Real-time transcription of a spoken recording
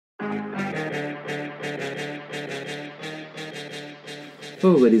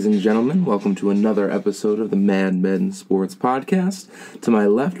Hello, ladies and gentlemen. Welcome to another episode of the Madmen Sports podcast. To my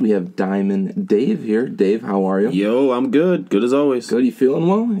left, we have Diamond Dave here. Dave, how are you? Yo, I'm good. Good as always. Good. You feeling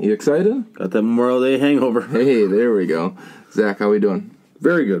well? You excited? Got that Memorial Day hangover. Hey, there we go. Zach, how we doing?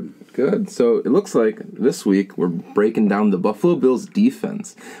 Very good. Good. So it looks like this week we're breaking down the Buffalo Bills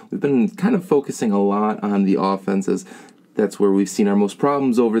defense. We've been kind of focusing a lot on the offenses. That's where we've seen our most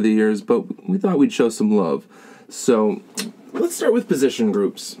problems over the years, but we thought we'd show some love. So let's start with position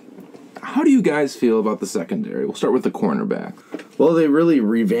groups. How do you guys feel about the secondary? We'll start with the cornerback. Well, they really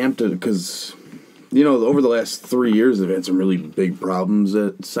revamped it because, over the last 3 years, they've had some really big problems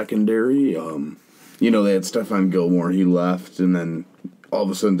at secondary. They had Stephon Gilmore. He left, and then all of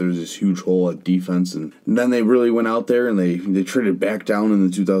a sudden there's this huge hole at defense. And then they really went out there, and they traded back down in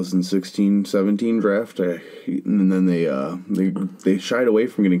the 2016-17 draft. And then they shied away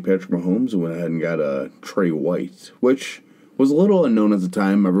from getting Patrick Mahomes and went ahead and got Trey White, which was a little unknown at the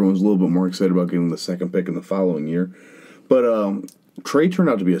time. Everyone was a little bit more excited about getting the second pick in the following year. But Trey turned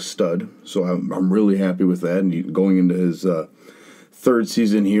out to be a stud, so I'm really happy with that. And going into his third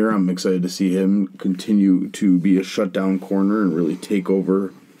season here, I'm excited to see him continue to be a shutdown corner and really take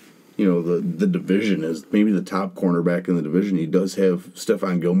over, the division as maybe the top cornerback in the division. He does have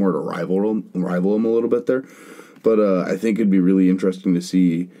Stephon Gilmore to rival him a little bit there. But I think it'd be really interesting to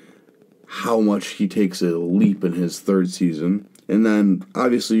see how much he takes a leap in his third season. And then,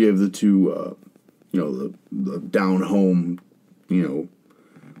 obviously, you have the two, the down-home,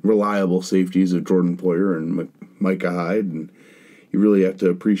 reliable safeties of Jordan Poyer and Micah Hyde. And you really have to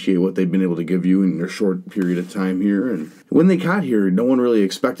appreciate what they've been able to give you in your short period of time here. And when they got here, no one really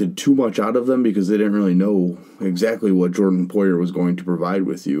expected too much out of them because they didn't really know exactly what Jordan Poyer was going to provide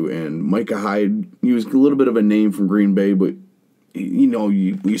with you. And Micah Hyde, he was a little bit of a name from Green Bay, but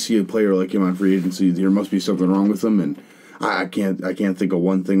you see a player like him on free agency, there must be something wrong with him, and I can't think of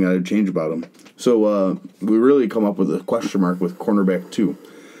one thing that I'd change about him. So we really come up with a question mark with cornerback 2.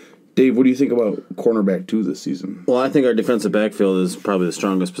 Dave, what do you think about cornerback 2 this season? Well, I think our defensive backfield is probably the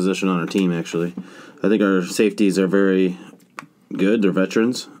strongest position on our team, actually. I think our safeties are very good. They're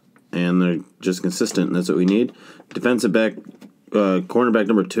veterans, and they're just consistent, and that's what we need. Defensive back, cornerback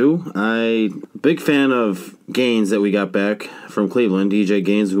number 2, big fan of Gaines that we got back from Cleveland, EJ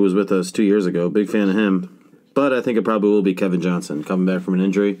Gaines, who was with us 2 years ago. Big fan of him. But I think it probably will be Kevin Johnson coming back from an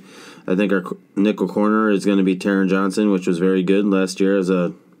injury. I think our nickel corner is going to be Taron Johnson, which was very good last year as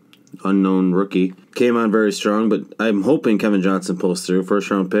a unknown rookie. Came on very strong, but I'm hoping Kevin Johnson pulls through.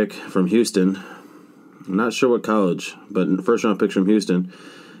 First-round pick from Houston. I'm not sure what college, but first-round pick from Houston.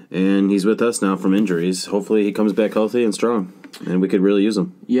 And he's with us now from injuries. Hopefully he comes back healthy and strong, and we could really use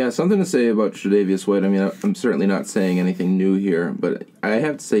him. Yeah, something to say about Tre'Davious White. I mean, I'm certainly not saying anything new here, but I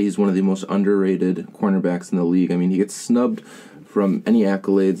have to say he's one of the most underrated cornerbacks in the league. I mean, he gets snubbed from any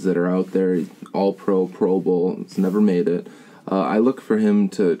accolades that are out there. All-Pro, Pro Bowl. He's never made it. I look for him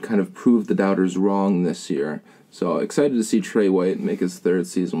to kind of prove the doubters wrong this year. So excited to see Trey White make his third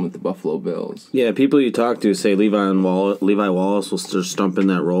season with the Buffalo Bills. Yeah, people you talk to say Levi Wallace will just stump in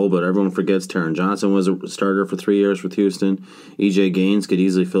that role, but everyone forgets Taron Johnson was a starter for 3 years with Houston. EJ Gaines could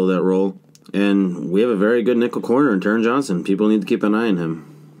easily fill that role. And we have a very good nickel corner in Taron Johnson. People need to keep an eye on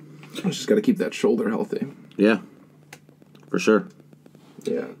him. Just got to keep that shoulder healthy. Yeah, for sure.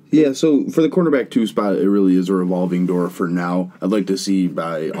 Yeah, so for the cornerback 2 spot, it really is a revolving door for now. I'd like to see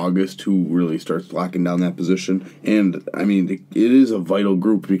by August who really starts locking down that position. And, I mean, it is a vital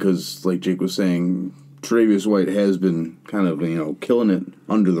group because, like Jake was saying, Tre'Davious White has been kind of, killing it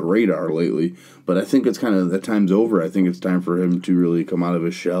under the radar lately. But I think it's kind of, that time's over. I think it's time for him to really come out of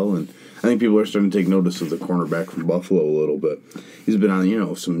his shell. And I think people are starting to take notice of the cornerback from Buffalo a little bit. He's been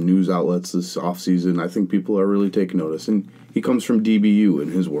on, some news outlets this offseason. I think people are really taking notice. And he comes from DBU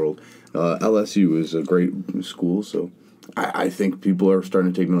in his world. LSU is a great school, so I think people are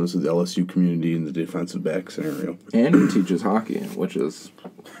starting to take notice of the LSU community in the defensive back scenario. And he teaches hockey, which is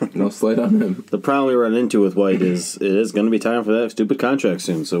no slight on him. The problem we run into with White is it is going to be time for that stupid contract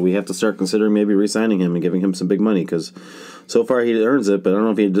soon, so we have to start considering maybe re-signing him and giving him some big money, because so far he earns it, but I don't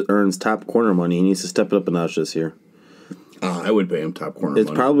know if he earns top corner money. He needs to step it up a notch this year. I would pay him top corner money. It's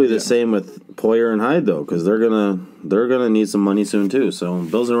probably the same with Poyer and Hyde, though, because they're gonna need some money soon, too. So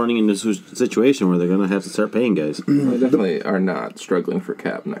Bills are running into a situation where they're going to have to start paying guys. They definitely are not struggling for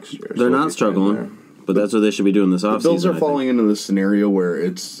cap next year. They're not struggling, but that's what they should be doing this offseason. The Bills are falling into this scenario where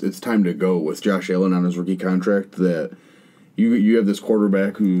it's time to go with Josh Allen on his rookie contract, that you have this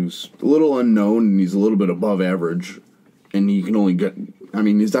quarterback who's a little unknown and he's a little bit above average, and he can only get,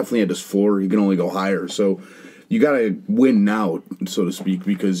 he's definitely at his floor. He can only go higher. So you got to win now, so to speak,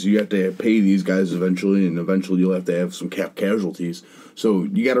 because you have to pay these guys eventually, and eventually you'll have to have some cap casualties. So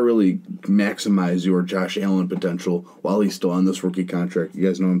you got to really maximize your Josh Allen potential while he's still on this rookie contract. You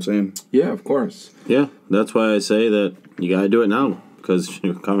guys know what I'm saying? Yeah, of course. Yeah, that's why I say that you got to do it now, because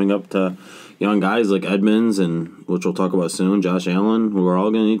you're coming up to young guys like Edmonds, and which we'll talk about soon, Josh Allen, who are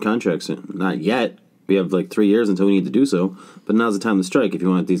all going to need contracts. Not yet. We have like 3 years until we need to do so, but now's the time to strike if you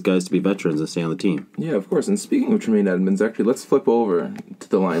want these guys to be veterans and stay on the team. Yeah, of course. And speaking of Tremaine Edmonds, actually, let's flip over to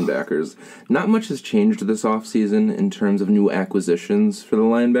the linebackers. Not much has changed this offseason in terms of new acquisitions for the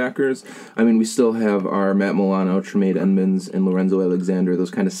linebackers. I mean, we still have our Matt Milano, Tremaine Edmonds, and Lorenzo Alexander,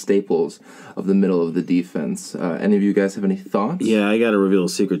 those kind of staples of the middle of the defense. Any of you guys have any thoughts? Yeah, I got to reveal a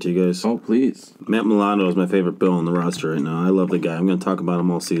secret to you guys. Oh, please. Matt Milano is my favorite Bill on the roster right now. I love the guy. I'm going to talk about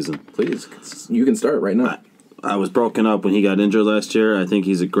him all season. Please. You can start right now. I was broken up when he got injured last year. I think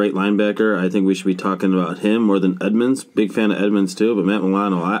he's a great linebacker. I think we should be talking about him more than Edmonds. Big fan of Edmonds too, but Matt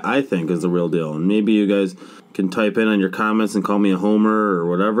Milano, I think, is the real deal. And maybe you guys can type in on your comments and call me a homer or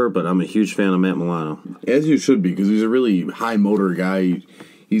whatever, but I'm a huge fan of Matt Milano. As you should be, because he's a really high motor guy.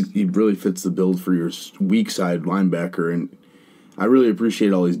 He really fits the build for your weak side linebacker, and I really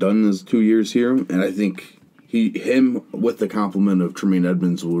appreciate all he's done in his 2 years here. And I think him with the complement of Tremaine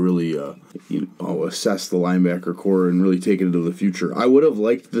Edmonds will really assess the linebacker core and really take it into the future. I would have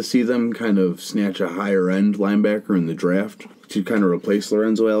liked to see them kind of snatch a higher end linebacker in the draft to kind of replace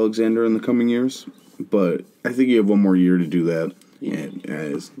Lorenzo Alexander in the coming years, but I think you have one more year to do that.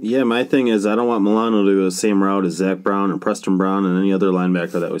 Yeah, my thing is I don't want Milano to go the same route as Zach Brown and Preston Brown and any other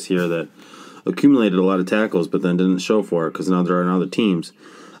linebacker that was here that accumulated a lot of tackles but then didn't show for it because now they're on other teams.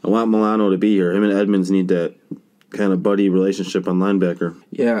 I want Milano to be here. Him and Edmonds need that kind of buddy relationship on linebacker.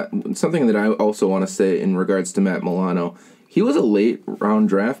 Yeah, something that I also want to say in regards to Matt Milano, he was a late round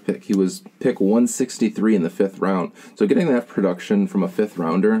draft pick. He was pick 163 in the 5th round. So getting that production from a 5th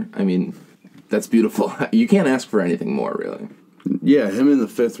rounder, I mean, that's beautiful. You can't ask for anything more, really. Yeah, him in the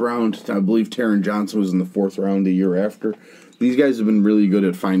 5th round. I believe Taron Johnson was in the 4th round the year after. These guys have been really good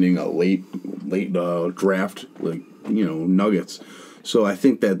at finding a late draft, nuggets. So I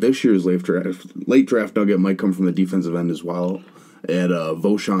think that this year's late draft nugget might come from the defensive end as well. At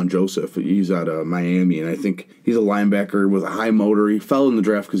Voshan Joseph, he's out of Miami, and I think he's a linebacker with a high motor. He fell in the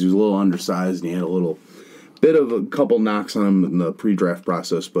draft because he was a little undersized, and he had a little bit of a couple knocks on him in the pre-draft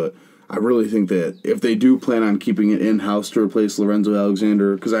process. But I really think that if they do plan on keeping it in-house to replace Lorenzo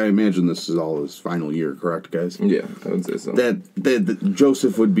Alexander, because I imagine this is all his final year, correct, guys? Yeah, I would say so. That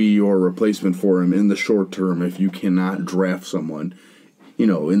Joseph would be your replacement for him in the short term if you cannot draft someone.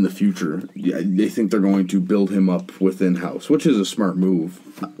 In the future, they think they're going to build him up within house, which is a smart move.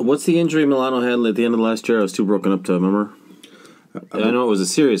 What's the injury Milano had at the end of last year? I was too broken up to remember. I know it was a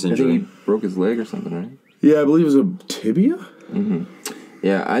serious injury. I think he broke his leg or something, right? Yeah, I believe it was a tibia. Mm-hmm.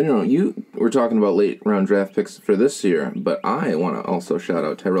 Yeah, I don't know. You were talking about late round draft picks for this year, but I want to also shout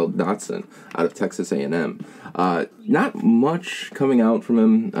out Tyrell Dotson out of Texas A&M. Not much coming out from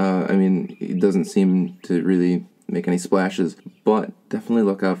him. I mean, he doesn't seem to really make any splashes, but definitely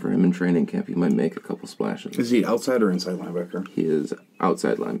look out for him in training camp. He might make a couple splashes. Is he outside or inside linebacker? He is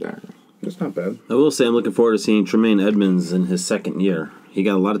outside linebacker. That's not bad. I will say I'm looking forward to seeing Tremaine Edmonds in his 2nd year. He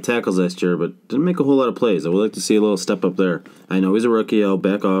got a lot of tackles last year, but didn't make a whole lot of plays. I would like to see a little step up there. I know he's a rookie. I'll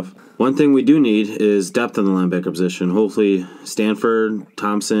back off. One thing we do need is depth in the linebacker position. Hopefully Stanford,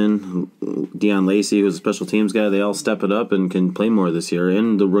 Thompson, Deion Lacey, who's a special teams guy, they all step it up and can play more this year,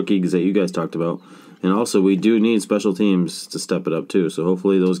 and the rookies that you guys talked about. And also, we do need special teams to step it up, too. So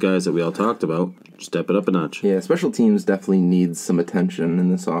hopefully those guys that we all talked about step it up a notch. Yeah, special teams definitely needs some attention in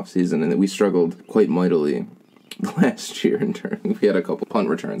this offseason, and we struggled quite mightily last year in turn. We had a couple punt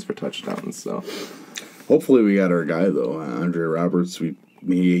returns for touchdowns, so. Hopefully we got our guy, though, Andre Roberts.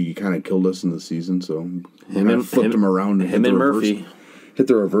 He kind of killed us in the season, so flipped him around. Him and Murphy. Hit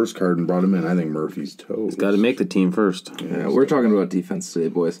the reverse card and brought him in. I think Murphy's toes. He's got to make the team first. Yeah, we're talking about defense today,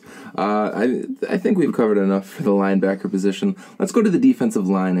 boys. I think we've covered enough for the linebacker position. Let's go to the defensive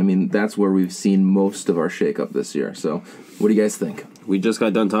line. I mean, that's where we've seen most of our shakeup this year. So, what do you guys think? We just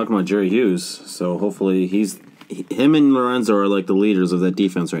got done talking about Jerry Hughes, so hopefully him and Lorenzo are like the leaders of that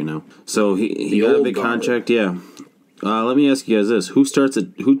defense right now. So he got a big contract. Yeah. Let me ask you guys this: Who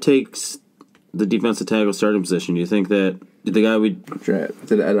takes the defensive tackle starting position? Do you think that the guy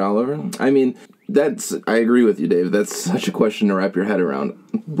did Ed Oliver? I mean, I agree with you, Dave. That's such a question to wrap your head around.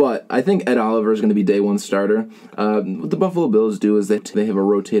 But I think Ed Oliver is going to be day one starter. What the Buffalo Bills do is they have a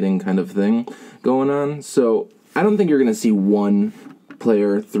rotating kind of thing going on. So I don't think you're going to see one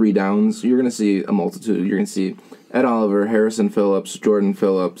player 3 downs. You're going to see a multitude. You're going to see Ed Oliver, Harrison Phillips, Jordan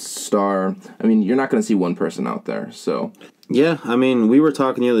Phillips, Starr. I mean, you're not going to see one person out there. So Yeah, I mean, we were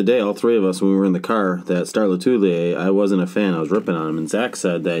talking the other day, all three of us, when we were in the car, that Star Lotulelei, I wasn't a fan. I was ripping on him, and Zach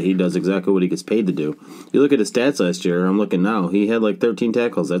said that he does exactly what he gets paid to do. You look at his stats last year, I'm looking now, he had like 13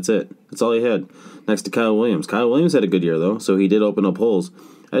 tackles, that's it. That's all he had, next to Kyle Williams. Kyle Williams had a good year, though, so he did open up holes.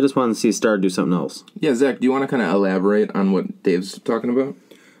 I just wanted to see Star do something else. yeah, Zach, do you want to kind of elaborate on what Dave's talking about?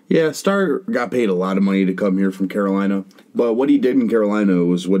 Yeah, Starr got paid a lot of money to come here from Carolina, but what he did in Carolina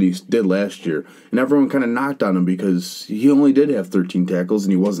was what he did last year, and everyone kind of knocked on him because he only did have 13 tackles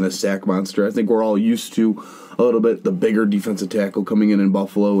and he wasn't a sack monster. I think we're all used to a little bit the bigger defensive tackle coming in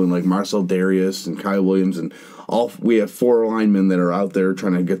Buffalo, and like Marcel Darius and Kyle Williams, and we have 4 linemen that are out there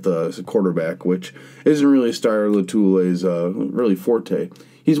trying to get the quarterback, which isn't really Star Latulei's really forte.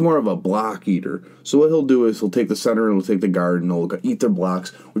 He's more of a block eater. So what he'll do is he'll take the center and he'll take the guard and he'll eat their blocks,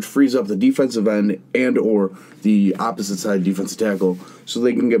 which frees up the defensive end and or the opposite side defensive tackle so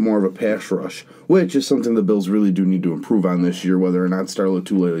they can get more of a pass rush, which is something the Bills really do need to improve on this year, whether or not Star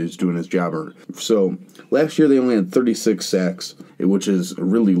Lotulelei is doing his job. So last year they only had 36 sacks, which is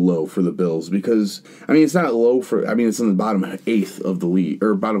really low for the Bills because, I mean, it's not low for, I mean, it's in the bottom 8th of the league,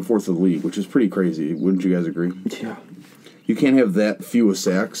 or bottom 4th of the league, which is pretty crazy. Wouldn't you guys agree? Yeah. You can't have that few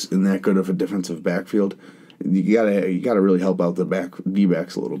sacks in that good of a defensive backfield. You gotta really help out the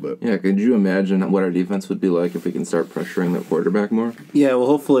D-backs a little bit. Yeah, could you imagine what our defense would be like if we can start pressuring the quarterback more? Yeah, well,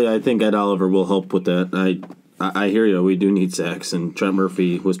 hopefully, I think Ed Oliver will help with that. I hear you. We do need sacks, and Trent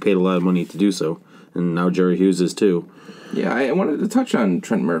Murphy was paid a lot of money to do so, and now Jerry Hughes is too. Yeah, I wanted to touch on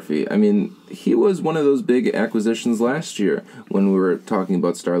Trent Murphy. I mean, he was one of those big acquisitions last year when we were talking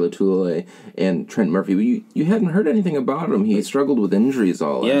about Star Lotulelei and Trent Murphy. You hadn't heard anything about him. He struggled with injuries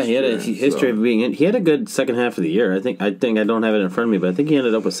all last year. Yeah, he had a history of being in. He had a good second half of the year. I think I don't have it in front of me, but I think he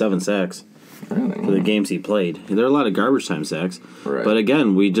ended up with 7 sacks. Really? For the games he played. There are a lot of garbage time sacks. Right. But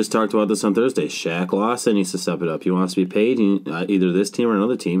again, we just talked about this on Thursday. Shaq Lawson needs to step it up. He wants to be paid, either this team or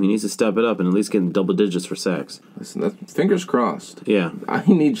another team. He needs to step it up and at least get in double digits for sacks. Listen, fingers crossed. Yeah. I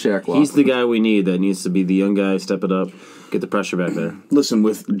need Shaq Lawson. He's the guy we need that needs to be the young guy, step it up, get the pressure back there. Listen,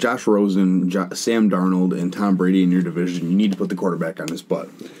 with Josh Rosen, Sam Darnold, and Tom Brady in your division, you need to put the quarterback on his butt.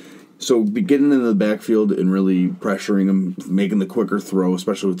 So getting in the backfield and really pressuring him, making the quicker throw,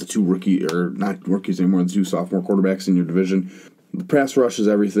 especially with the 2 not rookies anymore, the 2 sophomore quarterbacks in your division. The pass rush is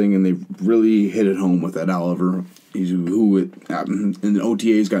everything, and they've really hit it home with Ed Oliver. Who in the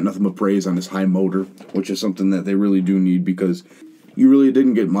OTA's got nothing but praise on his high motor, which is something that they really do need because you really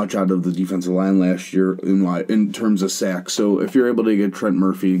didn't get much out of the defensive line last year in terms of sacks. So if you're able to get Trent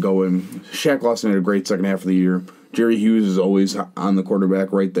Murphy going, Shaq Lawson had a great second half of the year. Jerry Hughes is always on the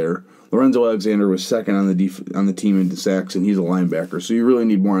quarterback right there. Lorenzo Alexander was second on the team in sacks, and he's a linebacker. So you really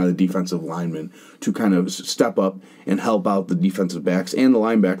need more out of the defensive linemen to kind of step up and help out the defensive backs, and the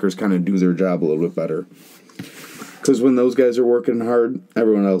linebackers kind of do their job a little bit better. Because when those guys are working hard,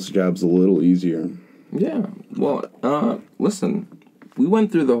 everyone else's job's a little easier. Yeah. Well, listen, we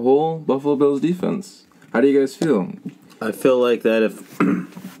went through the whole Buffalo Bills defense. How do you guys feel? I feel like that if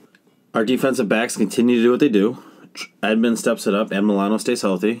our defensive backs continue to do what they do, Edmund steps it up, and Milano stays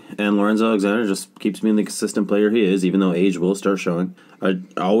healthy, and Lorenzo Alexander just keeps being the consistent player he is, even though age will start showing.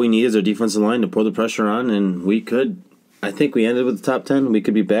 All we need is our defensive line to pour the pressure on, and I think we ended with the top 10. We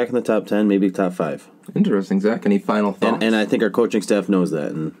could be back in the top 10, maybe top 5. Interesting, Zach. Any final thoughts? And I think our coaching staff knows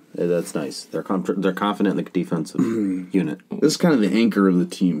that, and that's nice. They're confident in the defensive unit. This is kind of the anchor of the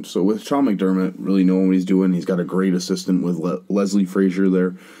team. So with Sean McDermott really knowing what he's doing, he's got a great assistant with Leslie Frazier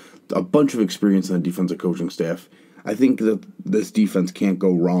there. A bunch of experience on the defensive coaching staff. I think that this defense can't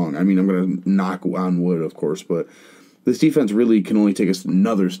go wrong. I mean, I'm going to knock on wood, of course, but this defense really can only take us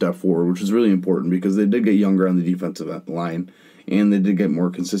another step forward, which is really important because they did get younger on the defensive line, and they did get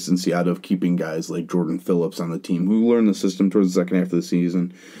more consistency out of keeping guys like Jordan Phillips on the team who learned the system towards the second half of the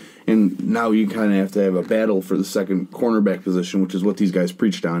season. And now you kind of have to have a battle for the second cornerback position, which is what these guys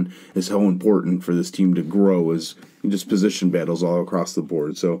preached on, is how important for this team to grow is just position battles all across the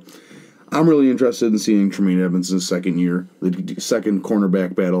board. So I'm really interested in seeing Tremaine Evans' second year, the second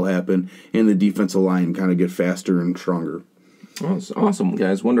cornerback battle happen, and the defensive line kind of get faster and stronger. Oh, that's awesome,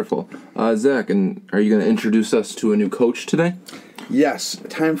 guys. Wonderful. Zach, and are you going to introduce us to a new coach today? Yes,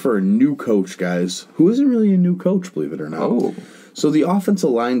 time for a new coach, guys, who isn't really a new coach, believe it or not. Oh. So the offensive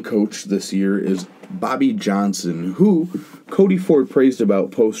line coach this year is Bobby Johnson, who Cody Ford praised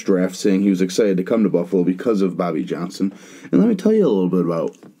about post-draft, saying he was excited to come to Buffalo because of Bobby Johnson. And let me tell you a little bit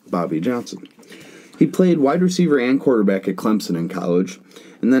about Bobby Johnson. He played wide receiver and quarterback at Clemson in college,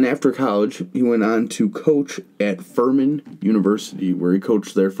 and then after college, he went on to coach at Furman University, where he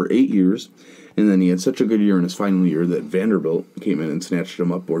coached there for 8 years, And then he had such a good year in his final year that Vanderbilt came in and snatched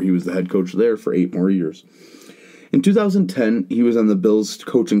him up, where he was the head coach there for 8 more years. In 2010, he was on the Bills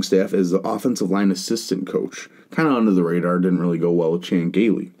coaching staff as the offensive line assistant coach. Kind of under the radar, didn't really go well with Chan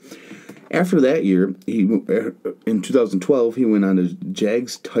Gailey. After that year, in 2012, he went on as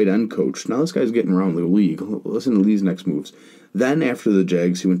Jags tight end coach. Now this guy's getting around the league. Listen to these next moves. Then after the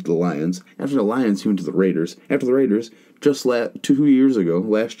Jags, he went to the Lions. After the Lions, he went to the Raiders. After the Raiders, just 2 years ago,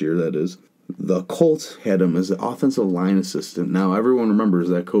 last year that is, the Colts had him as the offensive line assistant. Now everyone remembers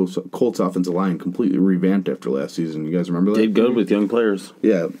that Colts offensive line completely revamped after last season. You guys remember that? Did good with young players.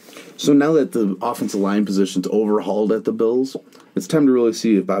 Yeah. So now that the offensive line position's overhauled at the Bills, it's time to really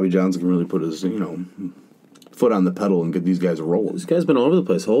see if Bobby Johnson can really put his, foot on the pedal and get these guys rolling. This guy's been all over the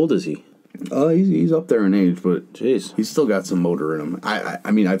place. How old is he? He's up there in age, but jeez, he's still got some motor in him.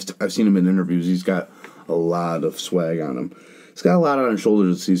 I mean, I've seen him in interviews. He's got a lot of swag on him. He's got a lot on his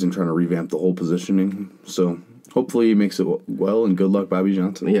shoulders this season trying to revamp the whole positioning. So hopefully he makes it well, and good luck, Bobby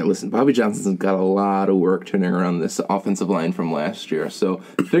Johnson. Yeah, listen, Bobby Johnson's got a lot of work turning around this offensive line from last year. So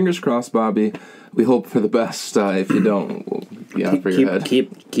fingers crossed, Bobby. We hope for the best. If you don't, we'll be out for your head.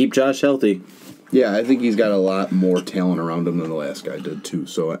 Keep Josh healthy. Yeah, I think he's got a lot more talent around him than the last guy did too.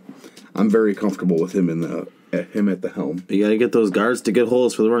 So I'm very comfortable with him at the helm. You got to get those guards to get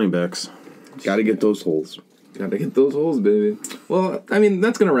holes for the running backs. Got to get those holes. Got to get those holes, baby. Well, I mean,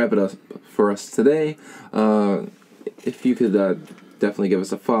 that's going to wrap it up for us today. If you could definitely give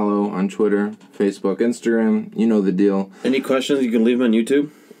us a follow on Twitter, Facebook, Instagram. You know the deal. Any questions, you can leave them on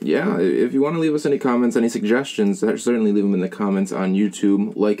YouTube. Yeah, if you want to leave us any comments, any suggestions, certainly leave them in the comments on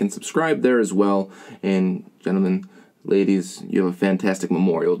YouTube. Like and subscribe there as well. And gentlemen, ladies, you have a fantastic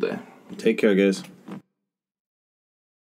Memorial Day. Take care, guys.